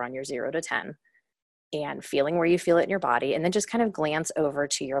 or 4 on your 0 to 10 and feeling where you feel it in your body, and then just kind of glance over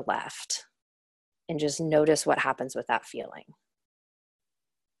to your left and just notice what happens with that feeling.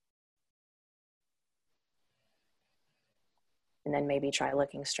 And then maybe try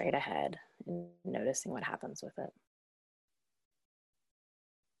looking straight ahead and noticing what happens with it.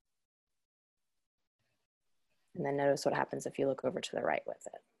 And then notice what happens if you look over to the right with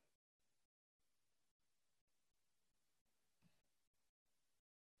it.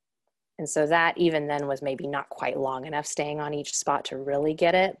 And so that even then was maybe not quite long enough staying on each spot to really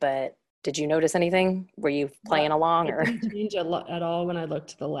get it, but did you notice anything? Were you playing along? It didn't change at all when I looked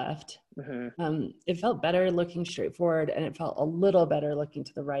to the left. Mm-hmm. It felt better looking straight forward, and it felt a little better looking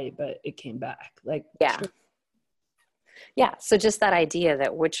to the right, but it came back. Like yeah. So just that idea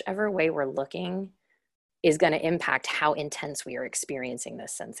that whichever way we're looking is going to impact how intense we are experiencing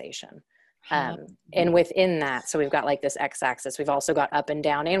this sensation. And within that, so we've got like this x-axis, we've also got up and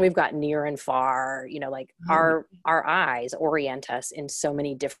down, and we've got near and far, you know, like our eyes orient us in so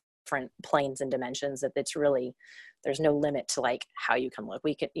many different planes and dimensions that it's really, there's no limit to like how you can look.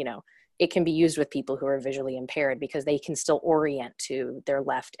 We can, you know, it can be used with people who are visually impaired because they can still orient to their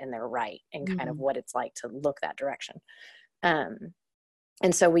left and their right and kind of what it's like to look that direction. And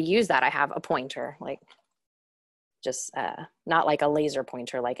so we use that. I have a pointer, like just not like a laser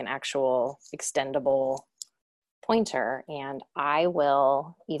pointer, like an actual extendable pointer. And I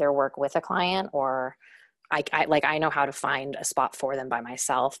will either work with a client or I know how to find a spot for them by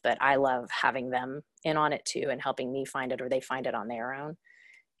myself, but I love having them in on it too and helping me find it, or they find it on their own.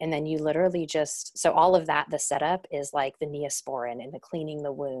 And then you literally just, so all of that, the setup is like the Neosporin and the cleaning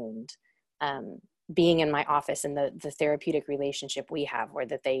the wound, being in my office and the therapeutic relationship we have where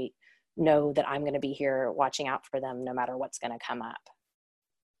that they know that I'm going to be here watching out for them no matter what's going to come up.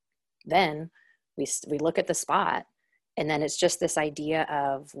 Then we look at the spot, and then it's just this idea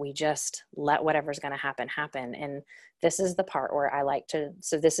of we just let whatever's going to happen. And this is the part where I like to,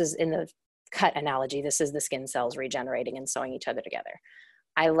 so this is in the cut analogy, this is the skin cells regenerating and sewing each other together.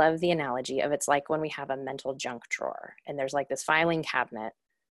 I love the analogy of it's like when we have a mental junk drawer and there's like this filing cabinet,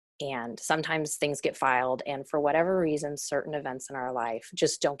 and sometimes things get filed, and for whatever reason, certain events in our life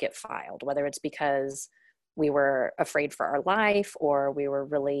just don't get filed, whether it's because we were afraid for our life, or we were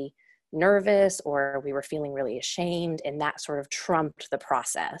really nervous, or we were feeling really ashamed, and that sort of trumped the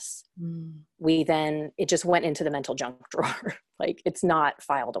process. It just went into the mental junk drawer. Like it's not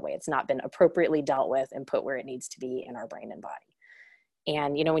filed away. It's not been appropriately dealt with and put where it needs to be in our brain and body.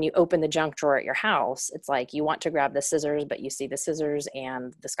 And, you know, when you open the junk drawer at your house, it's like you want to grab the scissors, but you see the scissors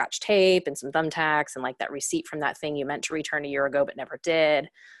and the Scotch tape and some thumbtacks and like that receipt from that thing you meant to return a year ago but never did.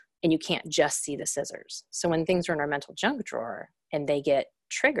 And you can't just see the scissors. So when things are in our mental junk drawer and they get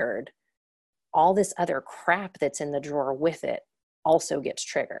triggered, all this other crap that's in the drawer with it also gets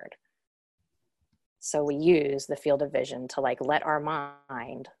triggered. So we use the field of vision to like let our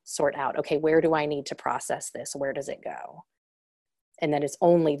mind sort out, okay, where do I need to process this? Where does it go? And then it's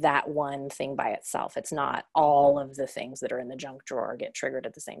only that one thing by itself. It's not all of the things that are in the junk drawer get triggered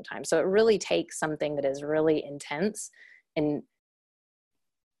at the same time. So it really takes something that is really intense and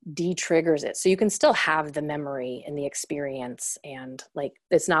de-triggers it. So you can still have the memory and the experience, and like,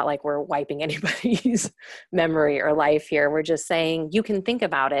 it's not like we're wiping anybody's memory or life here. We're just saying you can think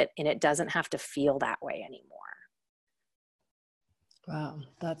about it and it doesn't have to feel that way anymore. Wow.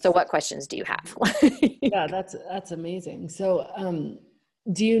 So what questions do you have? Yeah, that's amazing. So,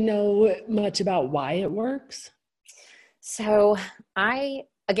 do you know much about why it works? So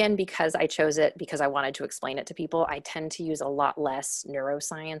again, because I chose it because I wanted to explain it to people, I tend to use a lot less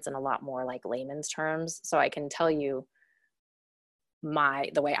neuroscience and a lot more like layman's terms. So I can tell you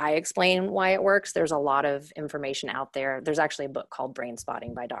the way I explain why it works. There's a lot of information out there. There's actually a book called Brain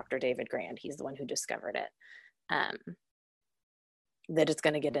Spotting by Dr. David Grand. He's the one who discovered it. That it's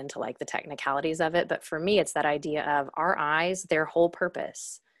going to get into like the technicalities of it. But for me, it's that idea of our eyes, their whole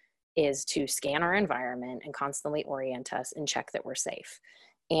purpose is to scan our environment and constantly orient us and check that we're safe.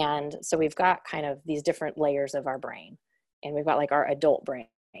 And so we've got kind of these different layers of our brain. And we've got like our adult brain,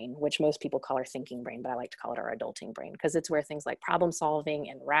 which most people call our thinking brain, but I like to call it our adulting brain because it's where things like problem solving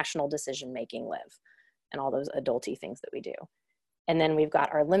and rational decision making live, and all those adulty things that we do. And then we've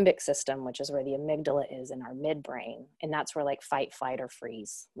got our limbic system, which is where the amygdala is in our midbrain. And that's where like fight, flight, or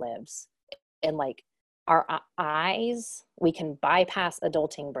freeze lives. And like our eyes, we can bypass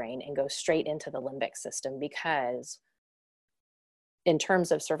adulting brain and go straight into the limbic system because in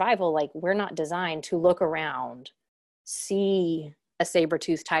terms of survival, like we're not designed to look around, see a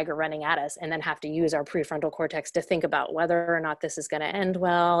saber-toothed tiger running at us, and then have to use our prefrontal cortex to think about whether or not this is going to end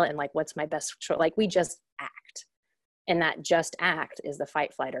well and like what's my best choice. Like we just act. And that just act is the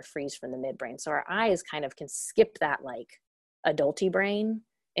fight, flight, or freeze from the midbrain. So our eyes kind of can skip that like adulty brain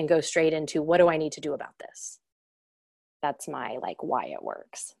and go straight into what do I need to do about this? That's my like why it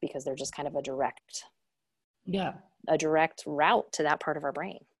works, because they're just kind of a direct route to that part of our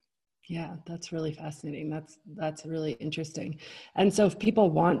brain. Yeah, that's really fascinating. That's really interesting. And so if people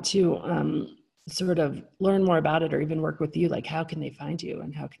want to sort of learn more about it or even work with you, like how can they find you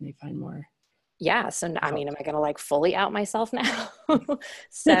and how can they find more? Yeah. So, I mean, am I going to like fully out myself now?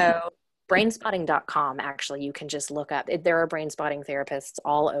 So brainspotting.com, actually, you can just look up, there are brain spotting therapists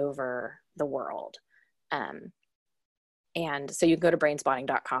all over the world. And so you can go to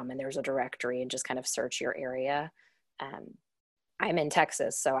brainspotting.com and there's a directory and just kind of search your area. I'm in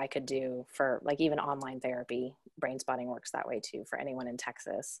Texas, so I could do for like even online therapy. Brain spotting works that way too for anyone in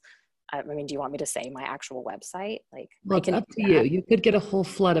Texas. I mean, do you want me to say my actual website? Like, well, it's up to you. You could get a whole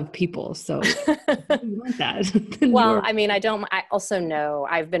flood of people. So if you want that. Well, I mean, I also know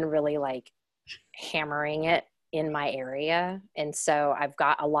I've been really like hammering it in my area. And so I've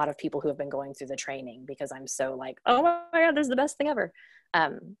got a lot of people who have been going through the training because I'm so like, oh my God, this is the best thing ever.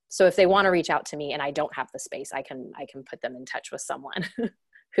 So if they want to reach out to me and I don't have the space, I can put them in touch with someone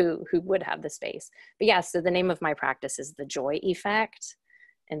who would have the space. But yeah, so the name of my practice is The Joy Effect.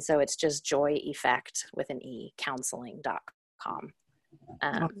 And so it's just Joy Effect with an E, counseling.com.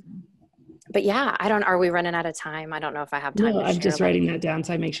 But yeah, are we running out of time? I don't know if I have time. No, I'm just writing that down.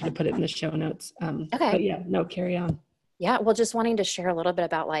 So I make sure to put it in the show notes. Okay. But yeah, no, carry on. Yeah. Well, just wanting to share a little bit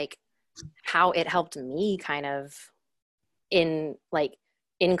about like how it helped me kind of in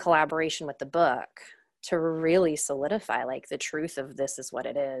collaboration with the book to really solidify like the truth of this is what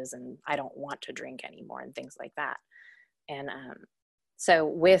it is. And I don't want to drink anymore and things like that. And, so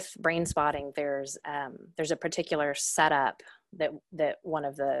with brain spotting, there's a particular setup that one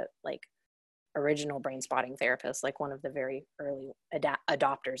of the like original brain spotting therapists, like one of the very early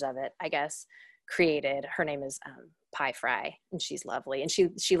adopters of it, I guess, created. Her name is Pi Fry, and she's lovely, and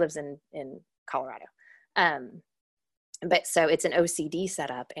she lives in Colorado. But so it's an OCD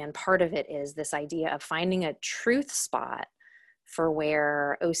setup, and part of it is this idea of finding a truth spot for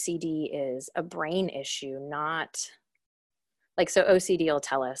where OCD is a brain issue, not like, so OCD will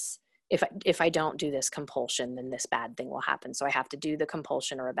tell us if I don't do this compulsion, then this bad thing will happen. So I have to do the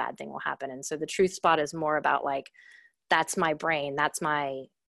compulsion or a bad thing will happen. And so the truth spot is more about like, that's my brain. That's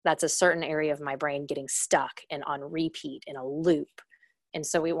a certain area of my brain getting stuck and on repeat in a loop. And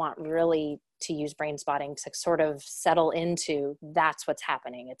so we want really to use brain spotting to sort of settle into that's what's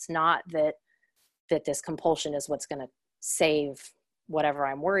happening. It's not that this compulsion is what's going to save whatever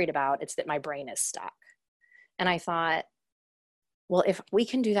I'm worried about. It's that my brain is stuck. And I thought, well, if we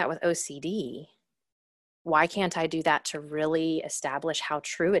can do that with OCD, why can't I do that to really establish how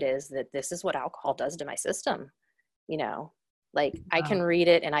true it is that this is what alcohol does to my system? You know, like I can read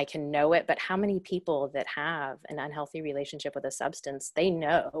it and I can know it, but how many people that have an unhealthy relationship with a substance, they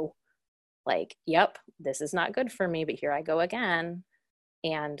know like, yep, this is not good for me, but here I go again.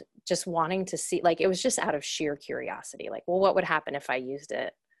 And just wanting to see, like, it was just out of sheer curiosity, like, well, what would happen if I used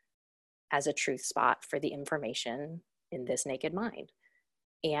it as a truth spot for the information in this naked mind?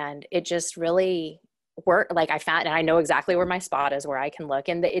 And it just really worked. Like I found, and I know exactly where my spot is, where I can look,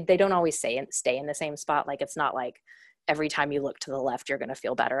 and they don't always stay in the same spot. Like it's not like every time you look to the left, you're going to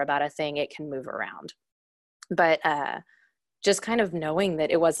feel better about a thing. It can move around. But just kind of knowing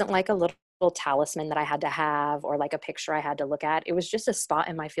that it wasn't like a little talisman that I had to have or like a picture I had to look at. It was just a spot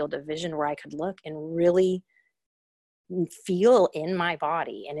in my field of vision where I could look and really feel in my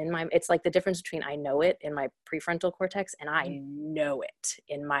body and in my, it's like the difference between I know it in my prefrontal cortex and I know it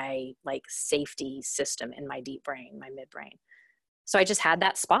in my like safety system in my deep brain, my midbrain. So I just had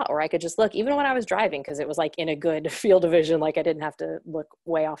that spot where I could just look, even when I was driving, because it was like in a good field of vision, like I didn't have to look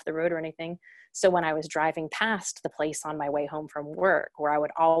way off the road or anything. So when I was driving past the place on my way home from work where I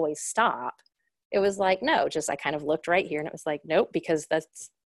would always stop, it was like, no, just I kind of looked right here and it was like, nope, because this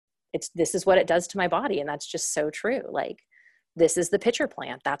is what it does to my body. And that's just so true. Like, this is the pitcher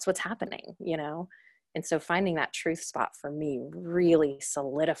plant. That's what's happening, you know? And so finding that truth spot for me really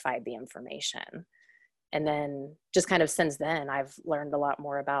solidified the information. And then just kind of since then, I've learned a lot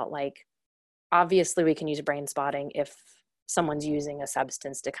more about like, obviously we can use brain spotting if someone's using a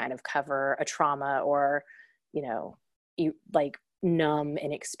substance to kind of cover a trauma or, you know, you like numb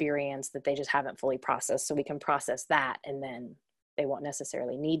an experience that they just haven't fully processed. So we can process that and then they won't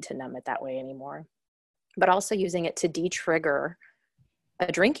necessarily need to numb it that way anymore. But also using it to de-trigger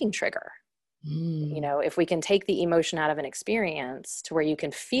a drinking trigger. You know, if we can take the emotion out of an experience to where you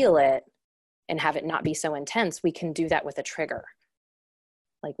can feel it and have it not be so intense, we can do that with a trigger.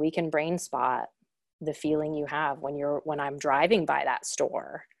 Like we can brain spot the feeling you have when I'm driving by that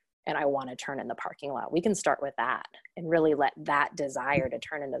store and I want to turn in the parking lot. We can start with that and really let that desire to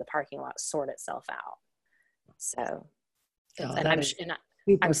turn into the parking lot sort itself out. So,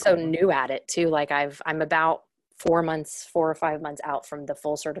 I'm so new at it too. Like I'm about 4 or 5 months out from the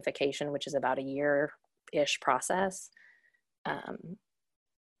full certification, which is about a year-ish process.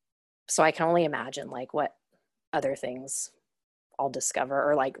 So I can only imagine like what other things I'll discover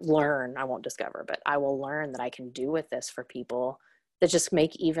or like learn. I won't discover, but I will learn that I can do with this for people that just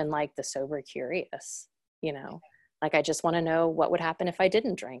make even like the sober curious, you know, like I just want to know what would happen if I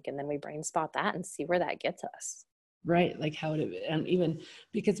didn't drink. And then we brain spot that and see where that gets us. Right. Like how to, and even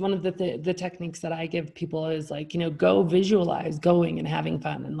because one of the techniques that I give people is like, you know, go visualize going and having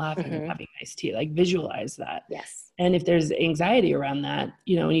fun and laughing and having iced tea, like visualize that. Yes. And if there's anxiety around that,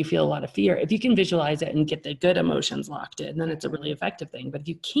 you know, and you feel a lot of fear, if you can visualize it and get the good emotions locked in, then it's a really effective thing. But if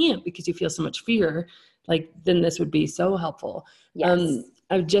you can't, because you feel so much fear, like, then this would be so helpful. Yes.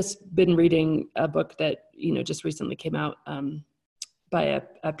 I've just been reading a book that, you know, just recently came out, by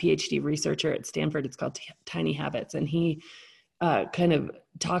a PhD researcher at Stanford. It's called Tiny Habits. And he kind of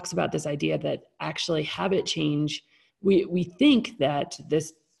talks about this idea that actually habit change, we think that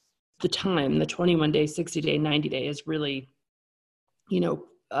the 21 day, 60 day, 90 day is really, you know,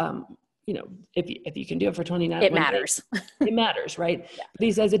 if you can do it for 29, it matters. It matters, right? Yeah. But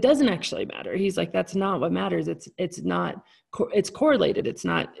he says it doesn't actually matter. He's like, that's not what matters. It's not, it's correlated. It's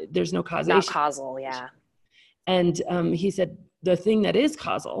not, there's no causation. Not causal, yeah. And he said, the thing that is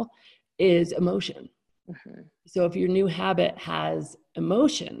causal is emotion. So if your new habit has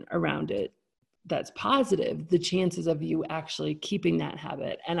emotion around it, that's positive, the chances of you actually keeping that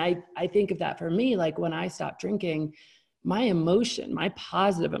habit. And I think of that for me, like when I stopped drinking, my emotion, my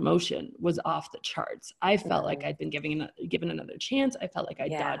positive emotion was off the charts. I felt like I'd been given another chance. I felt like I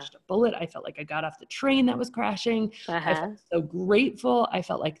dodged a bullet. I felt like I got off the train that was crashing. I felt so grateful. I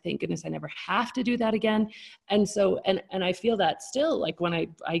felt like, thank goodness I never have to do that again. And so, and I feel that still, like when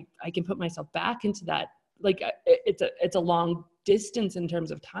I can put myself back into that, like it's a long distance in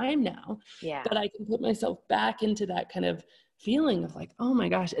terms of time now, but I can put myself back into that kind of feeling of like, oh my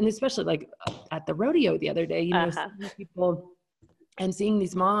gosh. And especially like at the rodeo the other day, you know, seeing people and seeing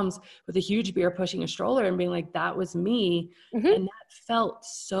these moms with a huge beer pushing a stroller and being like, that was me. And that felt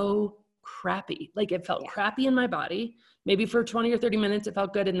so crappy. Like it felt crappy in my body. Maybe for 20 or 30 minutes, it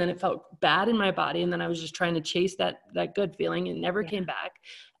felt good. And then it felt bad in my body. And then I was just trying to chase that good feeling and never came back.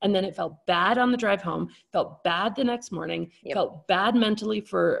 And then it felt bad on the drive home, felt bad the next morning, felt bad mentally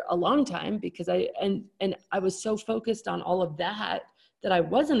for a long time because I was so focused on all of that I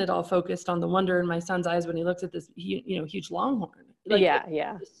wasn't at all focused on the wonder in my son's eyes when he looks at this, huge longhorn. Like,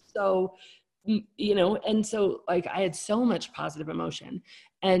 so you know, and so like I had so much positive emotion.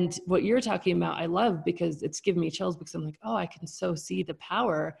 And what you're talking about, I love, because it's given me chills, because I'm like, oh, I can so see the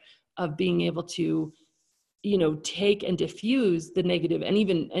power of being able to, you know, take and diffuse the negative. And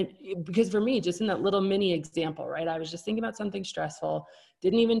even, because for me, just in that little mini example, right, I was just thinking about something stressful,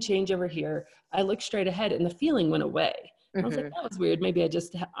 didn't even change over here. I looked straight ahead and the feeling went away. I was like, that was weird. Maybe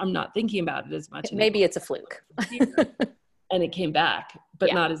I'm not thinking about it as much. Maybe it's a fluke. And it came back,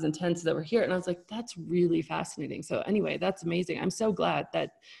 but not as intense as over here. And I was like, that's really fascinating. So anyway, that's amazing. I'm so glad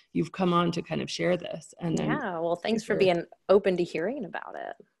that you've come on to kind of share this. And well, thanks for being open to hearing about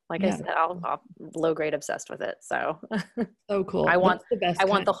it. Like I said, I'm low grade obsessed with it. So cool. I want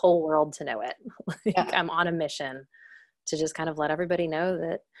the whole world to know it. Like, I'm on a mission to just kind of let everybody know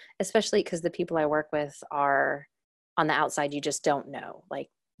that, especially because the people I work with are on the outside, you just don't know. Like,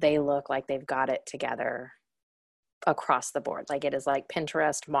 they look like they've got it together across the board. Like, it is like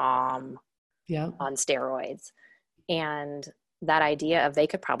Pinterest mom on steroids. And that idea of they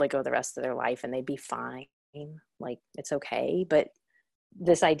could probably go the rest of their life and they'd be fine. Like, it's okay. But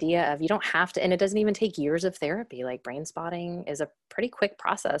this idea of you don't have to, and it doesn't even take years of therapy. Like, brain spotting is a pretty quick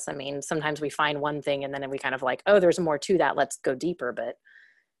process. I mean, sometimes we find one thing and then we kind of like, oh, there's more to that. Let's go deeper. But,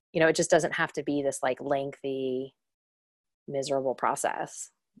 you know, it just doesn't have to be this like lengthy, miserable process.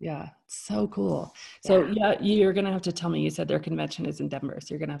 Yeah. So cool. So you're going to have to tell me, you said their convention is in Denver. So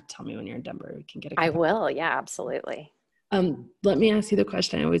you're going to have to tell me when you're in Denver. We can get I will. Yeah, absolutely. Let me ask you the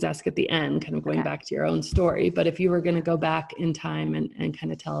question I always ask at the end, kind of going back to your own story. But if you were going to go back in time and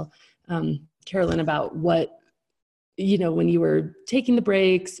kind of tell Carolyn about what, you know, when you were taking the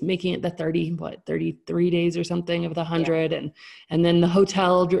breaks, making it the 33 days or something of the 100 and then the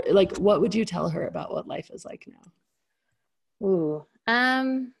hotel, like, what would you tell her about what life is like now? Ooh,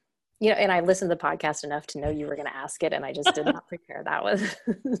 you know, and I listened to the podcast enough to know you were going to ask it, and I just did not prepare. That was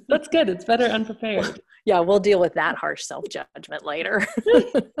that's good. It's better unprepared. Yeah, we'll deal with that harsh self-judgment later.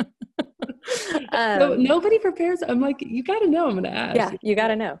 So nobody prepares. I'm like, you got to know. I'm going to ask. Yeah, you got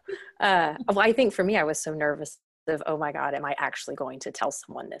to know. Well, I think for me, I was so nervous of, oh my God, am I actually going to tell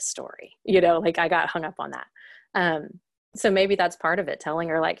someone this story? You know, like, I got hung up on that. So maybe that's part of it. Telling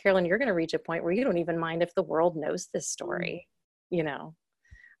her, like, Carolyn, you're going to reach a point where you don't even mind if the world knows this story. You know,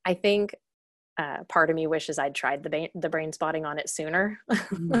 I think part of me wishes I'd tried the brain spotting on it sooner.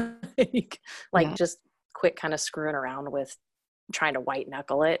 Just quit kind of screwing around with trying to white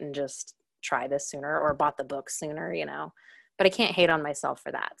knuckle it and just try this sooner, or bought the book sooner, you know. But I can't hate on myself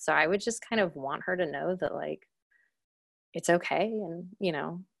for that. So I would just kind of want her to know that, like, it's okay. And, you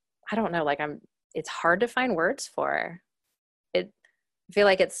know, I don't know, like, it's hard to find words for it. I feel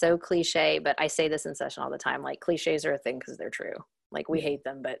like it's so cliche, but I say this in session all the time, like, cliches are a thing because they're true. Like, we hate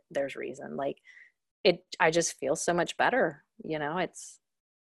them, but there's reason. Like, I just feel so much better. You know,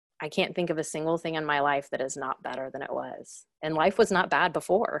 I can't think of a single thing in my life that is not better than it was. And life was not bad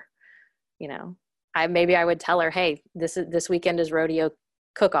before, you know. Maybe I would tell her, hey, this weekend is rodeo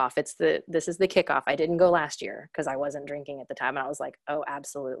cook-off. This is the kickoff. I didn't go last year because I wasn't drinking at the time. And I was like, oh,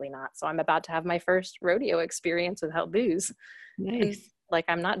 absolutely not. So I'm about to have my first rodeo experience without booze. Nice. And, like,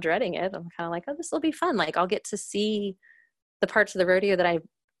 I'm not dreading it. I'm kind of like, oh, this will be fun. Like, I'll get to see the parts of the rodeo that I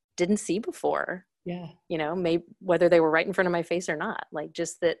didn't see before. Yeah. You know, maybe whether they were right in front of my face or not. Like,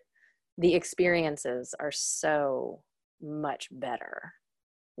 just that the experiences are so much better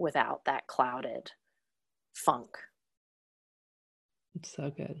without that clouded funk. It's so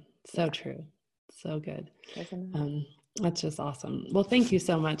good. So true. So good. That's just awesome. Well, thank you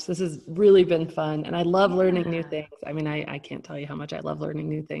so much. This has really been fun. And I love learning new things. I mean, I can't tell you how much I love learning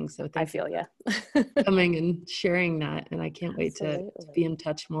new things. So I feel you coming and sharing that. And I can't wait to be in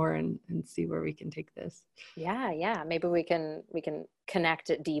touch more and see where we can take this. Yeah. Maybe we can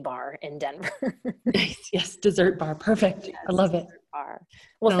connect at D-Bar in Denver. Nice. Yes. Dessert bar. Perfect. Yes, I love it. Bar.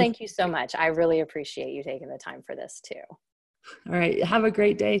 Well, thank you so much. I really appreciate you taking the time for this too. All right. Have a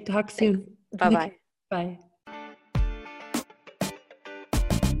great day. Talk soon. Bye-bye. Bye.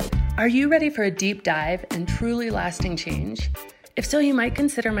 Are you ready for a deep dive and truly lasting change? If so, you might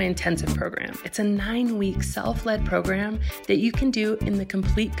consider my intensive program. It's a 9-week self-led program that you can do in the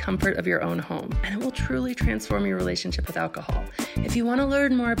complete comfort of your own home, and it will truly transform your relationship with alcohol. If you want to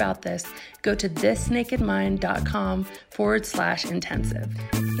learn more about this, go to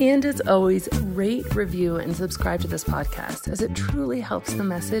thisnakedmind.com/intensive. And as always, rate, review, and subscribe to this podcast, as it truly helps the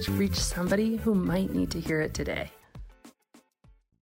message reach somebody who might need to hear it today.